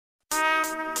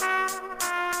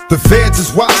The feds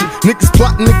is watching, niggas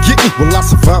plotting to get me. Will I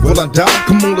survive, will I die?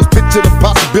 Come on, let's picture the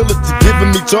possibility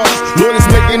giving me charges. Lawyers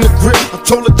making the grip, I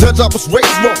told the judge I was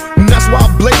raised wrong, and that's why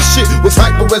I blaze shit. Was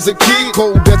hyper as a kid,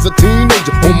 cold as a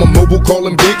teenager. On my mobile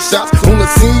calling big shots, on the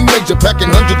scene major,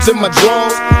 packing hundreds in my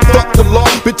drawers. Fuck the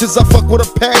law, bitches I fuck with a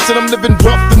passion. I'm living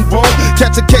rough and raw,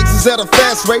 catching cases at a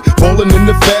fast rate, balling in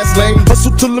the fast lane.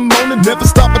 Hustle till the morning, never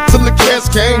stop until the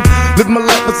cash came. Live my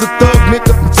life as a thug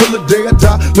nigga until the day I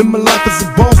die. Live my life as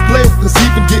a boss player, cause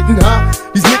even getting high.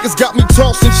 These niggas got me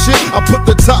tossing shit. I put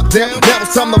the top down, now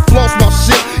it's time to floss my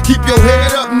shit. Keep your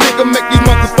head up, nigga, make these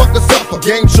motherfuckers suffer.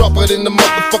 Game sharper than the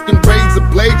motherfucking razor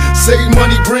blade. Save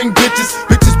money, bring bitches,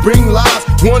 bitches bring lies.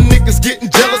 One nigga's getting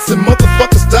jealous and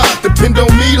motherfuckers die. Depend on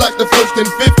me like the first and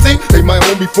 15. They might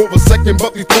hold me for a second,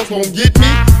 but these folks won't get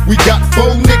me. We got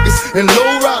 4 niggas and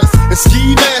low riders and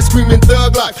ski masks screaming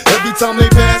thug life. Every time they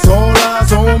pass, all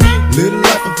eyes on me. Little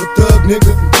life of a thug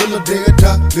nigga until the day I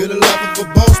die. Little life of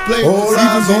a boss player, all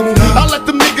eyes on me. I let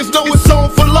them niggas know it's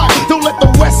on for life. Don't let the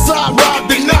west side ride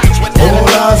the night. All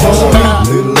eyes on me.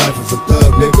 Little life of a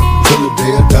thug nigga until the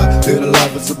day I die. Little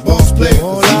life as a boss player,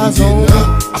 all eyes on me.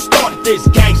 I started this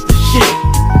gangster shit,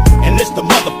 and it's the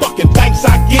motherfucking thanks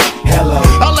I get. Hello.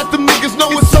 I let them niggas know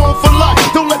it's on for life.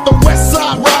 Don't let the west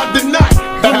side ride the night.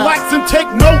 Relax and take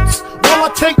notes while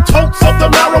I take totes of the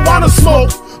marijuana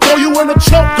smoke. Throw you in a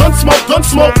choke, gun smoke, gun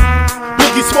smoke.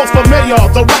 Biggie smokes for mayor,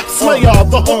 the rap slayer,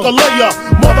 the hooker layer.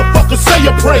 Motherfucker, say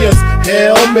your prayers.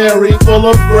 Hail Mary, full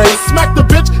of grace. Smack the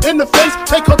bitch in the face,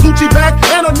 take her Gucci bag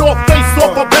and a North Face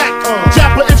off her back.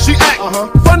 Jab her if she act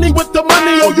funny with the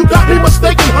money. Oh, you got me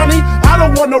mistaken, honey. I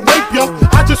don't wanna rape ya,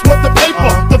 I just want the paper,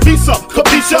 the visa,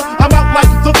 capisha. I'm out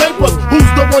like the vapors.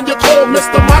 Who's the one you call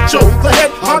Mr. Macho? The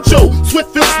head honcho,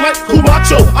 swift fist like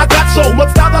Kumacho. I got so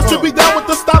much style, I should be down with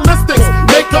the stylistics.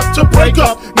 Make up to break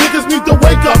up, niggas need to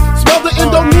wake up. Smell the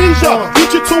Indonesia,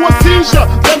 beat you to a seizure.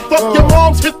 Then fuck your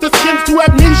moms, hit the skins to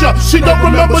amnesia. She don't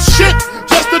remember shit,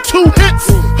 just the 2 hits.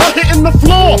 Her hitting the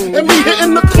floor, and me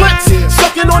hitting the clits.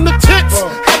 Sucking on the tits,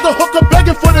 had the hooker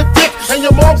begging for the dick. And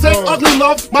your moms ain't ugly,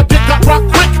 love, my dick got rock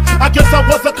quick. I guess I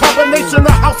was a combination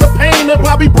of House of Pain and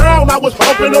Bobby Brown. I was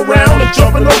humping around and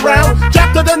jumping around.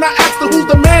 Jacked her, then I asked her who's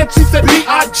the man. She said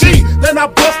B.I.G. Then I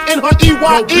bust in her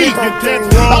E.Y.E.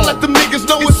 I let them niggas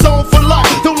know it's on for life.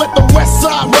 Don't let the west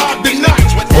side ride the night.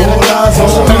 All eyes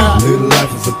on me. Little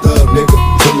life is a thug nigga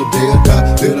till the day I die.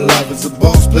 Little life is a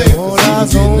boss player. All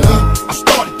eyes on me. I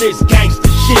started this gangster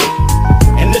shit,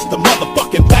 and it's the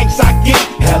motherfucking thanks I get.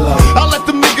 Hello. I let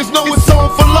them niggas know it's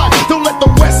on for life. Don't let the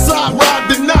west side ride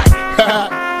the night.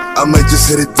 I might just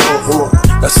hit it though, hold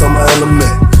on, that's on my element.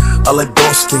 I like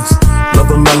boss things, love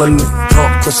a melanin.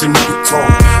 Talk, crushing nigga talk,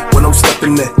 when I'm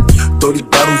stepping in 30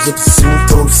 bottles of the scene,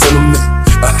 throw them cinnamon.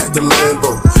 I had the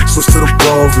Lambo, switch to the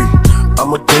Rari.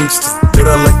 I'm a gangster, but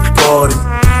I like the party.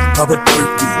 Pop a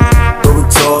turkey, go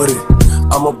retarded.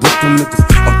 I'm a Brooklyn nigga,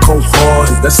 I'm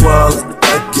cold-hearted. That's why I like the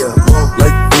back, yeah,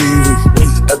 like baby.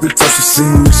 Every time she see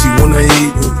me, she wanna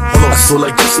eat me. I feel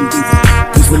like Justin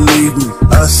Bieber, please believe me.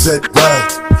 I said right,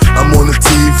 I'm on the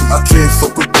TV. I can't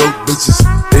fuck with broke bitches,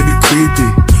 they be creepy.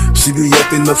 She be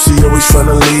acting up, she always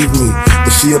tryna leave me.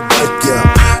 But she a bad girl,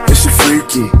 and she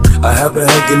freaky. I have her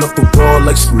hanging off the wall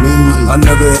like she mean me. I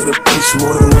never had a piece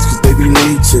more than once, cause they be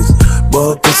leeches. But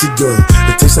her pussy good,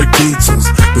 it tastes like peaches.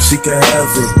 But she can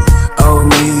have it, I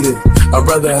don't need it. I'd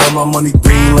rather have my money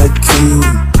green like kiwi.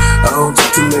 I don't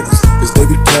talk to niggas, cause they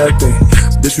be capping.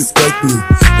 Disrespect me,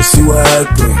 and see what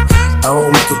happened. I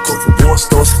don't make a call for war,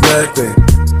 start smacking.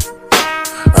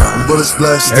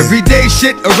 Everyday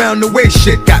shit around the way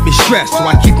shit got me stressed, so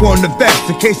I keep on the vest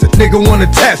in case a nigga wanna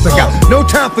test. I got no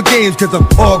time for games cause I'm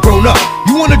all grown up.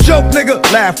 You wanna joke, nigga?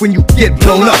 Laugh when you get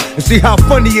blown up. And see how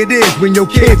funny it is when your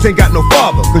kids ain't got no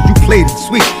father. Cause you played it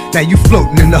sweet, now you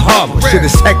floating in the harbor. Shit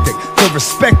is hectic, so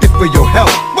respect it for your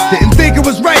health. Didn't think it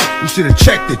was right, you should've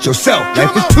checked it yourself.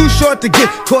 Life is too short to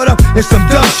get caught up in some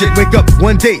dumb shit. Wake up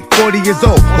one day, 40 years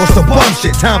old, on some bum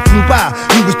shit. Time flew by,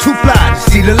 you was too fly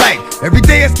to see the light. Every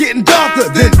day it's getting darker,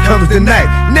 then comes the night.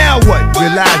 Now what?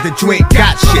 Realize that you ain't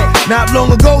got shit. Not long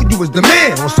ago you was the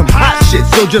man on some hot shit.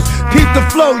 So just peep the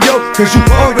flow, yo, cause you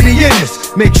already in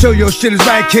this. Make sure your shit is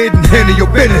right, kid, and handle your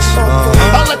business.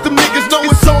 I let them niggas know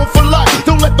it's on for life.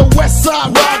 Don't let the west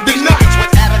side ride the night.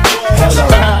 Hello.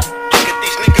 Look at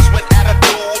these niggas with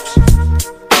attitudes.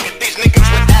 Look at these niggas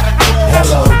with attitudes.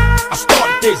 Hello. I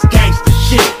started this gangster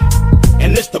shit,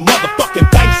 and it's the motherfucking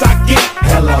thanks I get.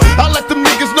 Hello. I let them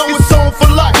niggas know it's on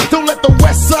for life. Don't let the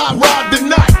west side ride the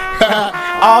night.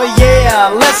 Oh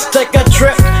yeah, let's take a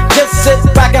trip. Just sit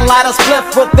back and light a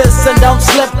spliff with this, and don't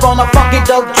slip on a funky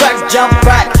dope track. Jump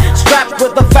back. strapped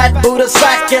with a fat Buddha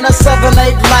sack and a 7-8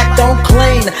 lack. Don't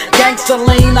clean, gangsta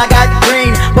lean, I got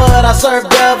green, but I serve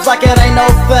dubs like it ain't no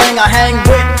thing. I hang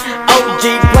with OG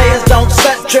players, don't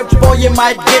set trip or you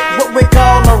might get what we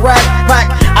call a rat pack.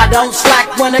 I don't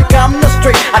slack when it come to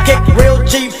street. I kick real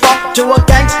G-funk to a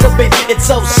gangsta beat. It's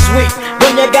so sweet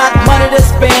when you got money to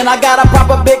spend. I got a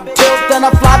proper big tilt and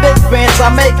a fly big Benz. I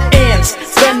make ends,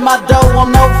 spend my dough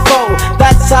on no foe.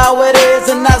 That's how it is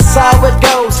and that's how it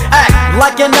goes. Act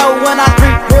like you know when I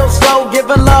creep real slow,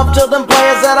 giving love to them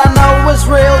players that I know is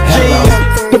real G.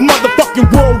 The motherfucking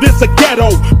world is a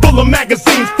ghetto, full of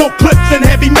magazines, full clips and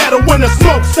heavy metal. When the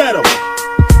smoke settle,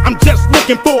 I'm just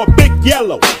looking for a big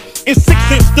yellow in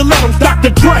 6-inch stilettos,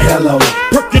 Dr. Dre. Hello.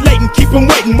 Percolating, keep 'em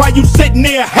waiting while you sitting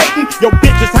there hating. Your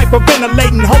bitch is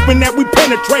hyperventilating, hoping that we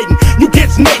penetrating. You get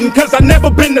snating, cause I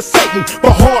never been to Satan. For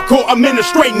hardcore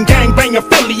administrating, gangbang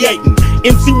affiliating.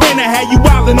 MC Winner had you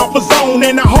wildin' off a zone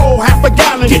and a whole half a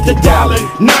gallon. Get the dialing,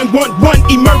 911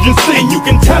 emergency. And you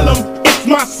can tell him, it's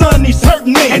my son, he's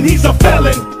hurting me. And he's a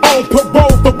felon, on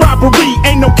parole for robbery.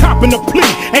 Ain't no copping a plea,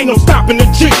 ain't no stopping the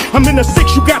G. I'm in a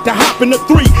 6, you got to hop in a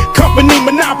 3. Company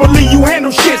monopoly, you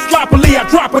handle shit sloppily. I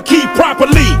drop a key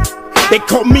properly. They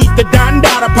call me the Don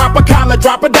Dada, pop a collar,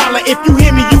 drop a dollar. If you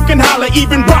hear me, you can holler,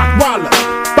 even Rockwaller.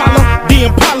 Follow the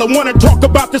Impala, wanna talk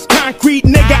about this concrete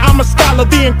nigga? I'm a scholar,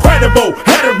 the incredible,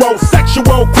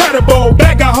 heterosexual, credible,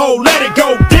 beg a hoe, let it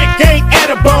go. Dick ain't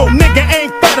edible, nigga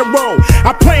ain't federal.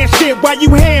 I plan shit while you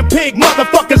handpick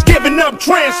motherfuckers giving up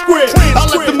transcript. I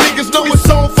let them niggas know it's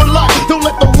on for life. Don't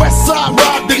let the West Side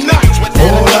ride the night.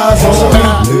 All eyes on me.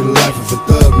 Live the life of a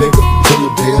thug nigga till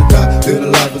the day I die. Live the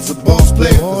life as a boss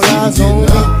player. All eyes on me.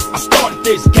 I started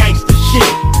this gangsta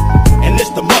shit, and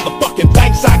it's the motherfucking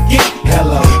thanks I get.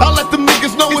 Hello. I let them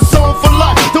niggas know it's on for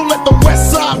life. Don't let the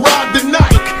West Side ride the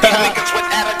night.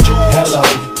 Hello.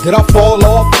 Did I fall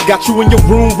off? Got you in your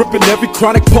room ripping every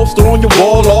chronic poster on your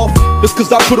wall off. It's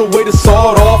cause I put away the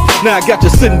sawed off. Now I got you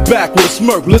sitting back with a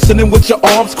smirk, listening with your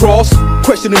arms crossed,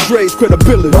 questioning Dre's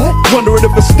credibility, wondering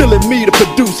if it's still in me to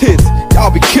produce hits. Y'all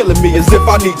be killing me as if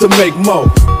I need to make more.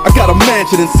 I got a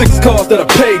mansion and 6 cars that I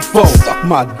paid for. Suck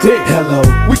my dick. Hello.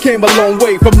 We came a long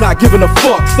way from not giving a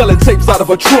fuck, selling tapes out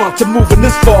of a trunk to moving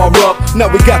this far up. Now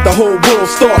we got the whole world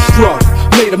starstruck.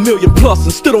 Made $1 million plus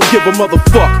and still don't give a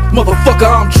motherfuck. Motherfucker,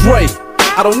 I'm Dre.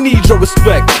 I don't need your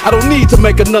respect, I don't need to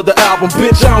make another album,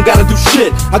 bitch, I don't gotta do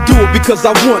shit. I do it because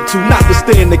I want to, not to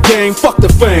stay in the game. Fuck the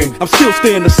fame, I'm still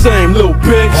staying the same, little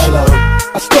bitch. Hello.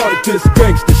 I started this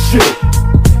gangsta shit,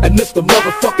 and this the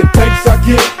motherfucking thanks I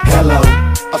get. Hello.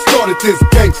 I started this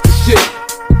gangsta shit,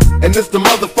 and this the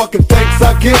motherfucking thanks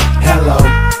I get. Hello.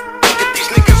 Look at these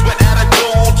niggas with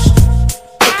attitudes.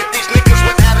 Look at these niggas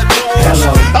with attitudes.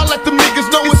 Hello. I let them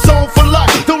niggas know it's on for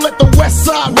life. Don't let the West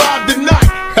Side ride the night.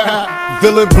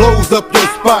 Villain blows up your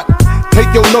spot.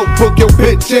 Take your notebook, your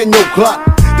bitch, and your clock.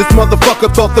 This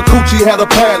motherfucker thought the coochie had a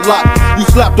padlock. You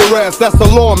slapped her ass, that's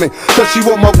alarming, cause she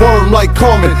want my worm like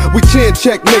Carmen. We chin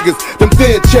check niggas, them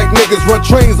thin check niggas. Run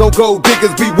trains on gold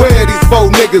diggers, beware these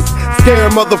faux niggas.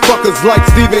 Scaring motherfuckers like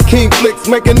Stephen King flicks.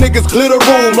 Making niggas clear the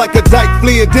room like a dyke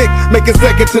fleeing dick. Making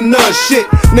second to none shit,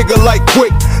 nigga like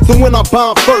quick. So when I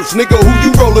bomb first, nigga, who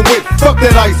you rolling with? Fuck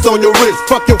that ice on your wrist,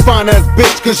 fuck your fine ass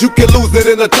bitch, cause you can lose it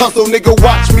in a tussle. Nigga,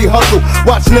 watch me hustle.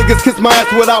 Watch niggas kiss my ass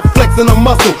without flexing a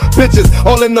muscle. Bitches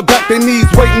all in the back, their knees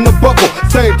waiting to buckle.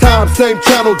 Same time, same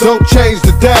channel, don't change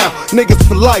the dial. Niggas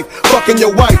for life, fucking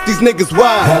your wife, these niggas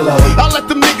wild. Hello. I let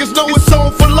them niggas know it's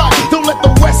on for life. Don't let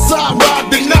the West Side ride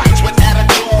the night.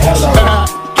 Hello.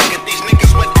 Look at these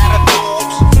niggas with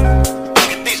attitudes.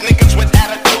 Look at these niggas with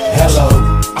attitudes. Hello.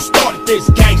 I started this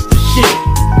gangsta shit,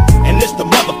 and it's the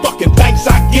motherfucking thanks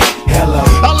I get. Hello.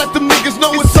 I let them niggas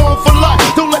know it's on for life.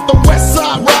 Don't let the West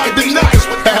Side ride the night.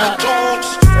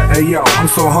 Hey yo, I'm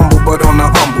so humble but on the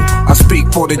humble. I speak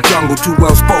for the jungle, too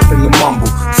well spoken to mumble.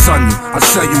 Son you, I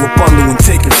sell you a bundle and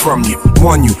take it from you.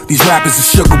 Won you, these rappers are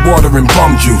sugar water and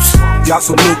bum juice. Y'all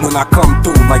salute when I come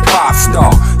through like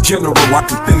 5-star general, I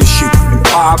can finish you in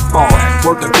 5 bars.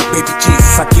 Word up to baby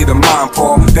Jesus, I get a mind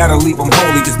fall. That'll leave them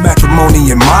holy, just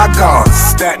matrimony and my God.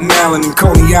 Staten Island and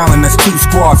Coney Island, that's 2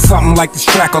 squads. Something like this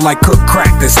track or like cook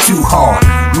crack, that's too hard.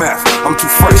 Meth, I'm too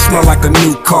fresh, smell like a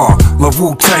new car. Love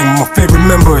Wu-Tang, my favorite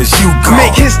member is you, God.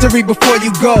 Make history before you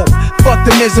go. Fuck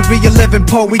the misery, you're living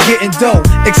poor, we getting dough.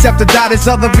 Except to die, there's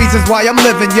other reasons why I'm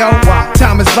living, yo.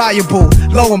 Time is valuable,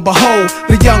 lo and behold,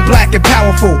 the young, black, and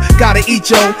powerful. Gotta eat,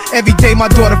 yo, every day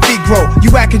my daughter feet grow. You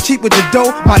acting cheap with the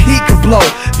dough, my heat could blow.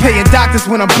 paying doctors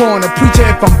when I'm born, a preacher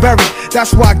if I'm buried.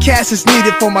 That's why cash is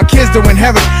needed for my kids to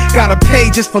inherit. Gotta pay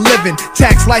just for living,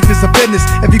 tax life is a business.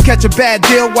 If you catch a bad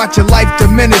deal, watch your life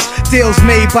diminish. Deals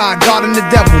made by God and the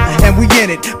devil, and we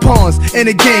in it. Pawns in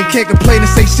the game, can't complain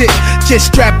and say shit. Just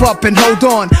strap up and hold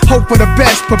on, hope for the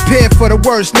best, prepare for the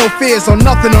worst. No fears on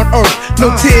nothing on earth,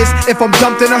 no tears if I'm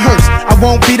dumped in a hearse. I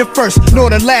won't be the first, nor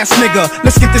the last nigga.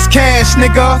 Let's get this cash,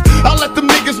 nigga. I let the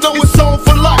niggas know it's on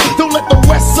for life. Don't let the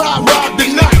west side ride the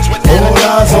night. All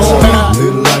eyes on me.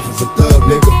 Live the life as a thug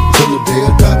nigga till the day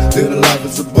I die. Live the life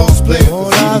as a boss player.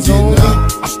 All eyes on me.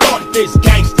 I started this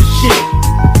gangsta shit,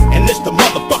 and it's the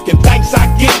motherfucking thanks I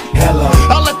get. Hello.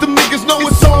 I let the niggas know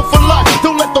it's on for life.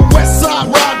 Don't let the west side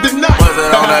ride the night. What's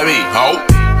that on that beat, ho?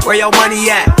 Where your money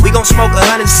at? We gon' smoke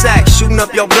 100 sacks. Shooting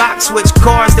up your block, switch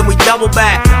cars, then we double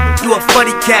back. You a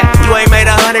funny cat, you ain't made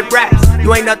 100 raps. You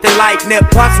ain't nothing like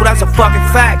Nipsey, well that's a fucking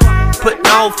fact. Putting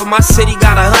on for my city,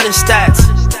 got 100 stats.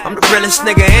 I'm the realest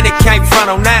nigga and it can't front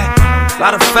on that. A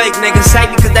lot of fake niggas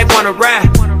hate me cause they wanna rap.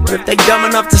 But if they dumb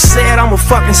enough to say it, I'ma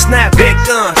fucking snap. Big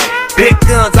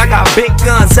guns, I got big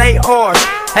guns, ARs,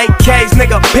 AKs,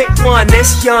 nigga pick one.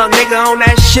 This young nigga on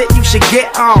that shit you should get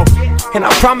on. And I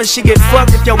promise she get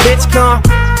fucked if your bitch come.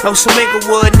 No some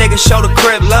Inglewood nigga show the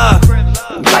crib love.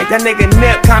 Like that nigga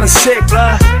Nip, kinda sick,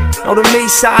 blood. Know the me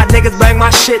side niggas bang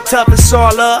my shit tough, it's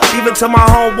all up. Even to my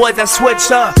homeboys that switch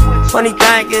up. Funny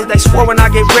thing is they swore when I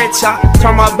get rich I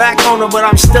turn my back on them, but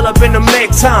I'm still up in the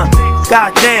mix, huh?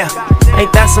 Goddamn,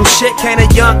 ain't that some shit? Can't a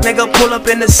young nigga pull up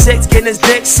in the 6 getting his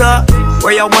dick sucked?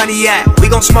 Where your money at? We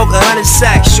gon' smoke 100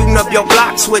 sacks. Shooting up your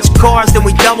block, switch cars, then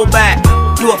we double back.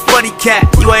 You a funny cat,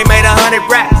 you ain't made 100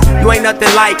 raps. You ain't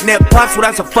nothing like Nip, well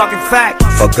that's a fucking fact.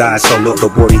 For God so loved the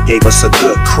world, he gave us a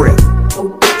good crib.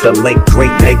 The late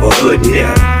great neighborhood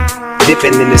Nip.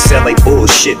 Dipping in this LA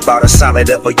bullshit, bout as solid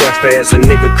of a youngster as a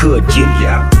nigga could get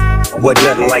ya. Wasn't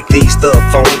nothing like these thug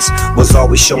phonies. Was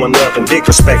always showing love and big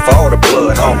respect for all the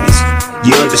blood homies.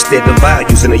 You understood the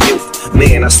values in the youth.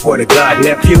 Man, I swear to God,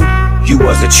 nephew, you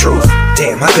was the truth.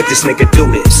 Damn, how could this nigga do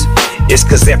this? It's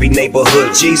cause every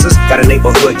neighborhood Jesus got a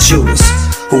neighborhood Judas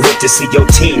who hit to see your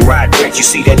team ride rich. You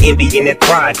see that envy and that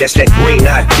pride, that's that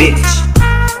green-eyed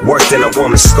bitch. Worse than a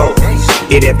woman's scorn.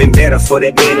 It had been better for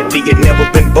that man if he had never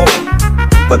been born.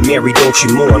 But Mary, don't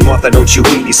you mourn, Martha, don't you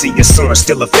weep. You see your son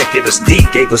still affected us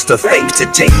deep, gave us the faith to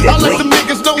take that leap. I let the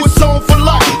niggas know it's on for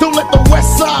life. Don't let the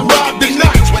west side ride the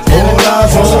night. All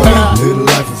eyes on me. Live the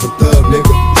life as a thug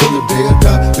nigga till the day I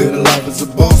die. Live the life as a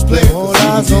boss player. All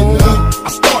eyes on me. I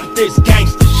started this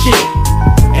gangsta shit,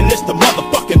 and it's the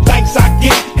motherfucking thanks I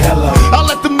get. Hello. I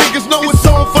let the niggas know it's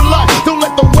on for life. Don't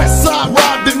let the west side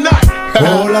ride the night.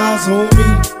 All eyes on me.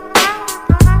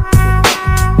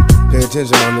 Pay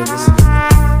attention, my niggas.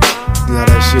 See how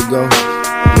that shit go?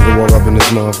 Nigga walk up in this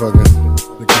motherfucker,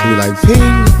 be like, ping.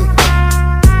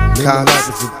 Live life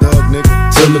as a thug nigga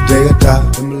till the day I die.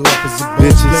 Live life as a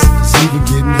bitches, it's even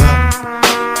getting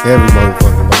hot. Every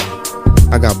motherfucking body.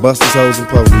 I got busters, hoes, and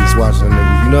police watching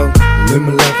niggas, you know? Live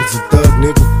my life as a thug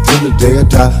nigga till the day I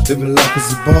die. Living life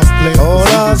as a boss player. All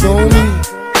eyes on me.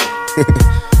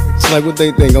 It's like what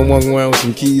they think, I'm walking around with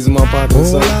some keys in my pocket or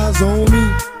something. All eyes on me.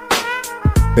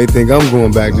 They think I'm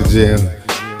going back to jail.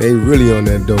 They really on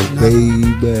that dope,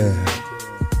 baby.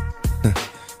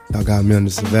 Y'all got me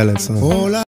under surveillance, huh?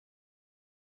 All eyes.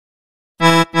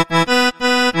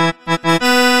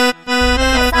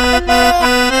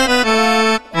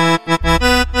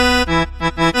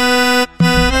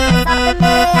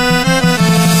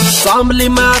 सामली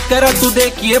में आकर तू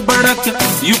देखिए बड़क,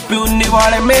 UP उन्नी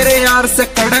वाले मेरे यार से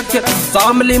कड़क।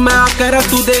 सामली में आकर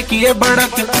तू देखिए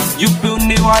बड़क, यूपी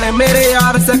उन्नी वाले मेरे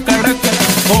यार से कड़क।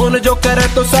 फोन जो करे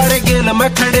तो सारे गेल में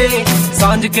खड़े,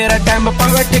 सांझ के टाइम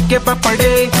पावे टिक्के पे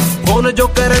पड़े। फोन जो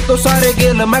करे तो सारे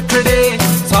गेल में खड़े,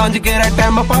 सांझ के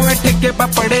टाइम पावे टिक्के पे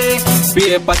पड़े।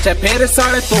 पिए बच्चे फिर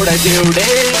साढ़े तोड़े जेवड़े,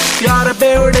 यार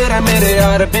बेवड़े रे मेरे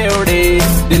यार बेवड़े।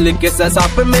 दिल के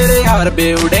ससाप मेरे यार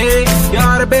बेवड़े,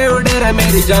 यार बेवड़े रे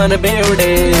मेरी जान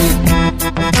बेवड़े।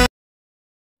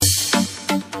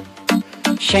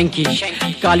 शंकी,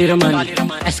 काली रमन,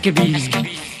 एसकेबी।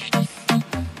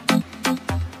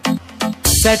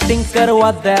 सेटिंग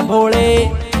करवा दे भोले,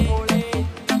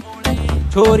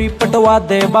 छोरी पटवा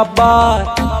दे बाबा।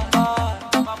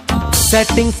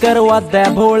 सेटिंग करवा दे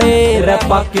भोले रे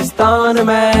पाकिस्तान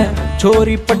में,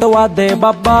 छोरी पटवा दे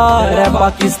बाबा रे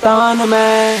पाकिस्तान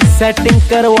में। सेटिंग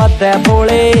करवा दे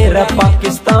भोले रे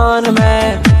पाकिस्तान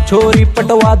में, छोरी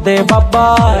पटवा दे बाबा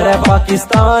रे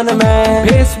पाकिस्तान में।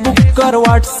 फेसबुक और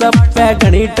व्हाट्सएप पे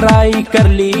घनी ट्राई कर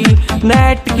ली,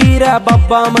 नेट की रे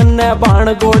बाबा मन्ने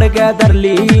बाण गोड़ के धर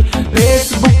ली।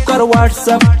 फेसबुक कर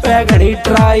व्हाट्सएप पे घड़ी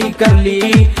ट्राई कर ली,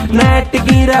 नेट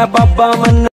गिरा बाबा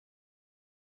मन